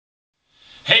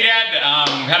Hey Dad,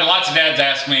 had lots of dads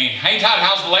ask me, hey Todd,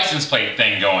 how's the license plate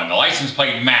thing going? The license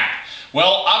plate map.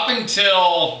 Well, up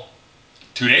until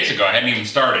 2 days ago, I hadn't even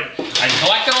started. I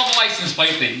collected all the license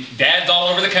plates that dads all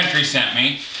over the country sent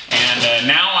me, and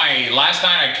last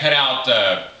night I cut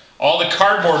out all the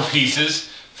cardboard pieces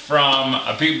from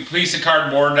a piece of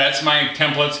cardboard. That's my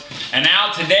templates. And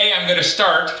now today I'm going to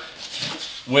start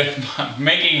with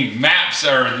making maps,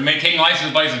 or taking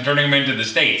license plates and turning them into the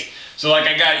states. So like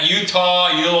I got Utah,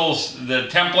 the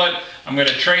template, I'm going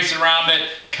to trace around it,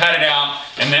 cut it out,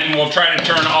 and then we'll try to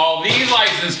turn all these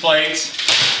license plates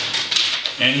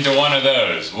into one of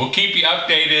those. We'll keep you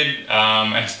updated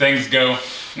as things go.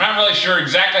 I'm not really sure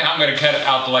exactly how I'm going to cut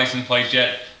out the license plates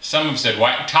yet. Some have said,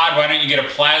 Todd, why don't you get a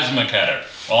plasma cutter?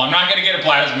 Well, I'm not going to get a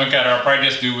plasma cutter. I'll probably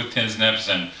just do it with tin snips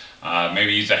and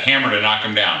maybe use a hammer to knock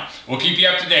them down. We'll keep you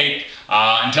up to date.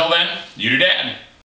 Until then, you to Dad.